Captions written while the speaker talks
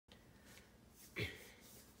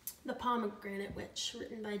Pomegranate Witch,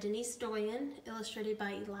 written by Denise, Doyen, illustrated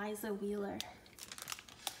by Eliza Wheeler.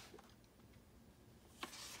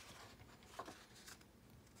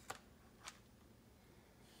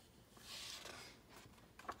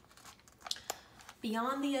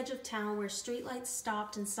 Beyond the edge of town, where streetlights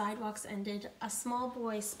stopped and sidewalks ended, a small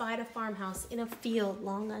boy spied a farmhouse in a field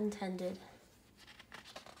long untended.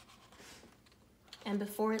 And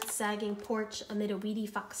before its sagging porch, amid a weedy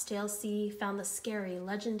foxtail sea, found the scary,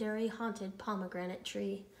 legendary, haunted pomegranate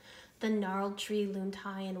tree. The gnarled tree loomed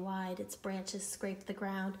high and wide, its branches scraped the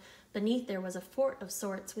ground. Beneath there was a fort of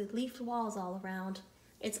sorts, with leafed walls all around.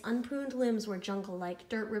 Its unpruned limbs were jungle-like,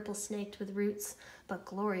 dirt ripple snaked with roots, but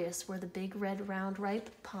glorious were the big red round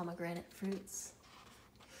ripe pomegranate fruits.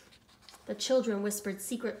 The children whispered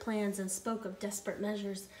secret plans and spoke of desperate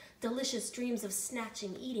measures, delicious dreams of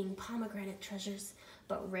snatching, eating pomegranate treasures.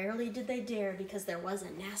 But rarely did they dare, because there was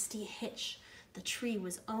a nasty hitch. The tree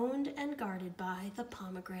was owned and guarded by the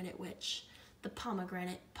Pomegranate Witch. The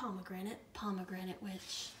pomegranate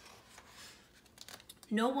witch.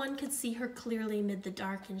 No one could see her clearly mid the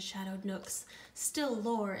dark and shadowed nooks. Still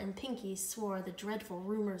Lore and Pinky swore the dreadful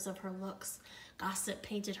rumors of her looks. Gossip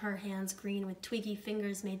painted her hands green with twiggy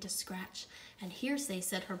fingers made to scratch, and hearsay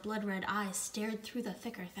said her blood-red eyes stared through the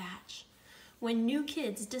thicker thatch. When new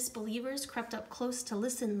kids, disbelievers, crept up close to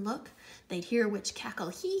listen and look, they'd hear witch cackle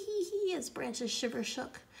hee as branches shiver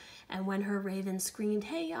shook. And when her raven screamed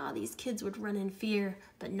hey-ya, these kids would run in fear,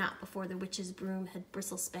 but not before the witch's broom had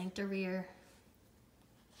bristle-spanked her ear.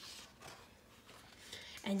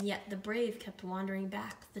 And yet the brave kept wandering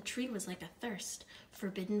back. The tree was like a thirst.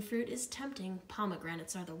 Forbidden fruit is tempting,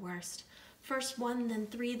 pomegranates are the worst. First 1, then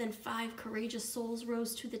 3, then 5 courageous souls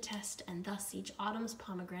rose to the test, and thus each autumn's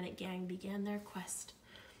pomegranate gang began their quest.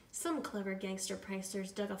 Some clever gangster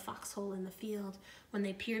pranksters dug a foxhole in the field. When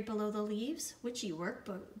they peered below the leaves, witchy work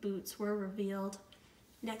boots were revealed.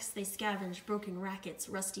 Next they scavenged broken rackets,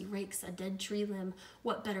 rusty rakes, a dead tree limb.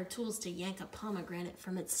 What better tools to yank a pomegranate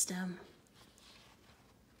from its stem?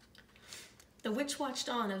 The witch watched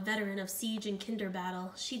on, a veteran of siege and kinder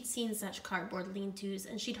battle. She'd seen such cardboard lean-tos,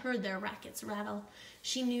 and she'd heard their rackets rattle.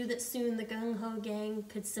 She knew that soon the gung-ho gang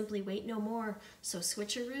could simply wait no more. So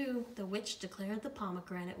switcheroo, the witch declared the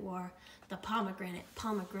pomegranate war. The pomegranate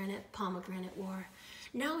war.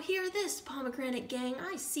 Now hear this, pomegranate gang,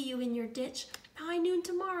 I see you in your ditch. High noon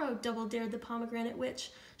tomorrow, double dared the pomegranate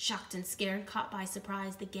witch. Shocked and scared, caught by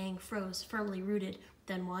surprise, the gang froze, firmly rooted.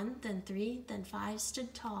 Then 1, then 3, then 5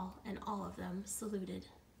 stood tall, and all of them saluted.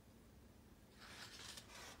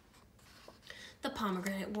 The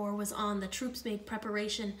pomegranate war was on. The troops made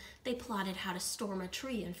preparation. They plotted how to storm a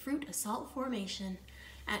tree and fruit assault formation.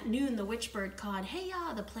 At noon, the witchbird cawed,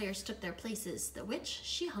 hey-ya, the players took their places. The witch,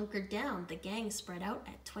 she hunkered down. The gang spread out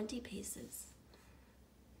at 20 paces.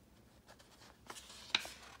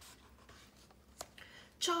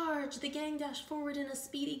 Charge! The gang dashed forward in a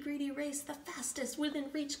speedy, greedy race. The fastest within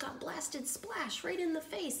reach got blasted, splash, right in the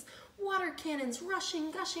face. Water cannons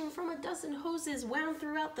rushing, gushing from a dozen hoses, wound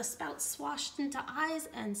throughout the spouts, swashed into eyes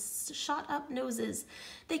and shot up noses.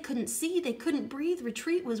 They couldn't see, they couldn't breathe,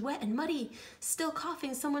 retreat was wet and muddy. Still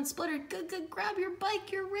coughing, someone spluttered, good, grab your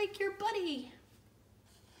bike, your rake, your buddy.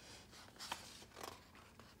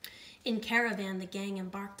 In caravan, the gang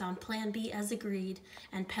embarked on Plan B as agreed,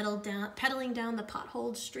 and pedaling down the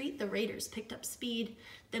potholed street, the raiders picked up speed.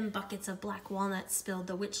 Then buckets of black walnuts spilled,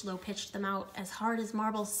 the witch low-pitched them out. As hard as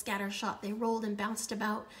marbles scattershot, they rolled and bounced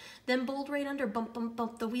about. Then bowled right under, bump, bump,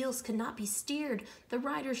 bump, the wheels could not be steered. The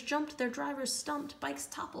riders jumped, their drivers stumped, bikes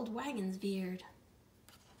toppled, wagons veered.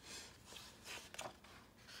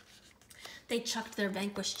 They chucked their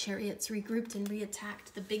vanquished chariots, regrouped and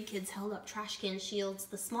reattacked. The big kids held up trash can shields.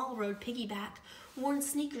 The small rode piggyback. Worn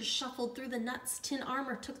sneakers shuffled through the nuts. Tin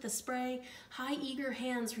armor took the spray. High, eager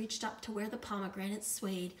hands reached up to where the pomegranates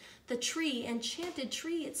swayed. The tree, enchanted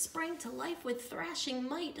tree, it sprang to life with thrashing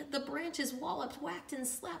might. The branches walloped, whacked, and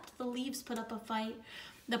slapped. The leaves put up a fight.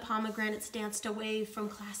 The pomegranates danced away from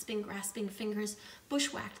clasping, grasping fingers.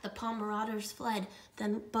 Bushwhacked, the pom marauders fled.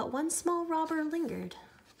 But one small robber lingered.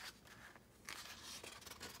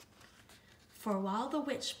 For while the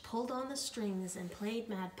witch pulled on the strings and played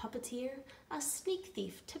mad puppeteer, a sneak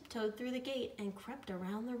thief tiptoed through the gate and crept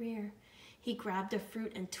around the rear. He grabbed a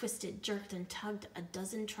fruit and twisted, jerked, and tugged a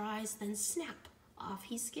dozen tries, then snap, off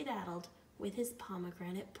he skedaddled with his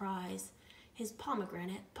pomegranate prize. His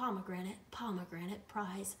pomegranate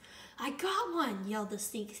prize. I got one, yelled the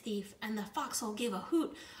sneak thief, and the foxhole gave a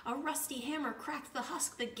hoot. A rusty hammer cracked the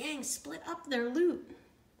husk, the gang split up their loot.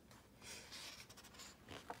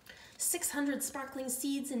 600 sparkling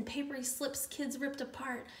seeds in papery slips kids ripped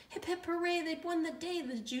apart. Hip hip hooray, they'd won the day,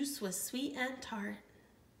 the juice was sweet and tart.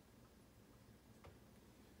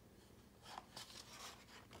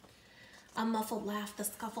 A muffled laugh, the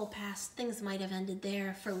scuffle passed, things might have ended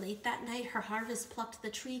there, for late that night her harvest plucked the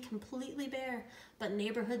tree completely bare. But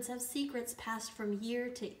neighborhoods have secrets passed from year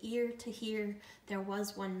to ear to hear. There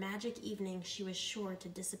was one magic evening she was sure to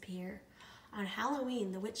disappear. On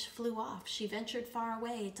Halloween the witch flew off, she ventured far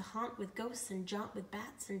away to haunt with ghosts and jaunt with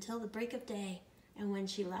bats until the break of day. And when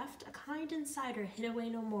she left, a kind inside her hid away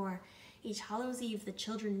no more. Each Hallows Eve the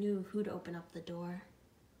children knew who'd open up the door.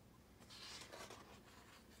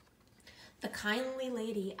 The kindly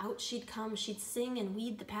lady, out she'd come, she'd sing and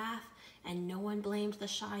weed the path, and no one blamed the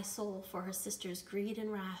shy soul for her sister's greed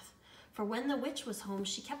and wrath. For when the witch was home,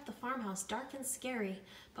 she kept the farmhouse dark and scary,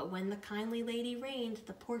 but when the kindly lady reigned,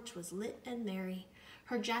 the porch was lit and merry.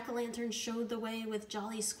 Her jack-o'-lantern showed the way with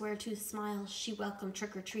jolly square-toothed smiles. She welcomed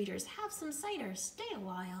trick-or-treaters, have some cider, stay a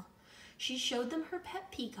while. She showed them her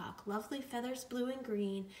pet peacock, lovely feathers blue and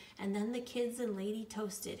green, and then the kids and lady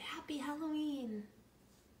toasted, Happy Halloween!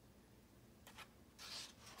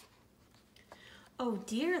 Oh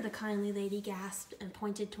dear, the kindly lady gasped and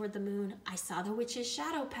pointed toward the moon. I saw the witch's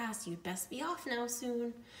shadow pass, you'd best be off now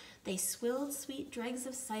soon. They swilled sweet dregs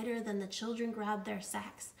of cider, then the children grabbed their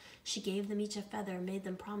sacks. She gave them each a feather, made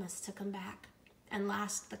them promise to come back. And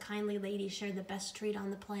last, the kindly lady shared the best treat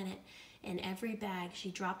on the planet. In every bag,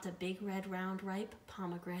 she dropped a big red round ripe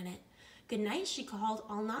pomegranate. Good night, she called,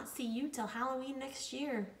 I'll not see you till Halloween next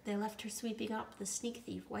year. They left her sweeping up, the sneak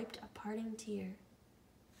thief wiped a parting tear.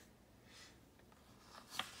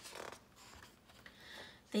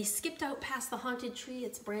 They skipped out past the haunted tree,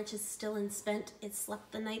 its branches still and spent. It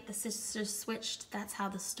slept the night the sisters switched, that's how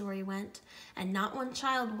the story went. And not one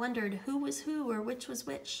child wondered who was who or which was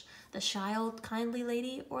which, the shy old kindly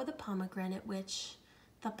lady or the pomegranate witch.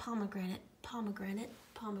 The pomegranate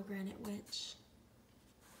witch.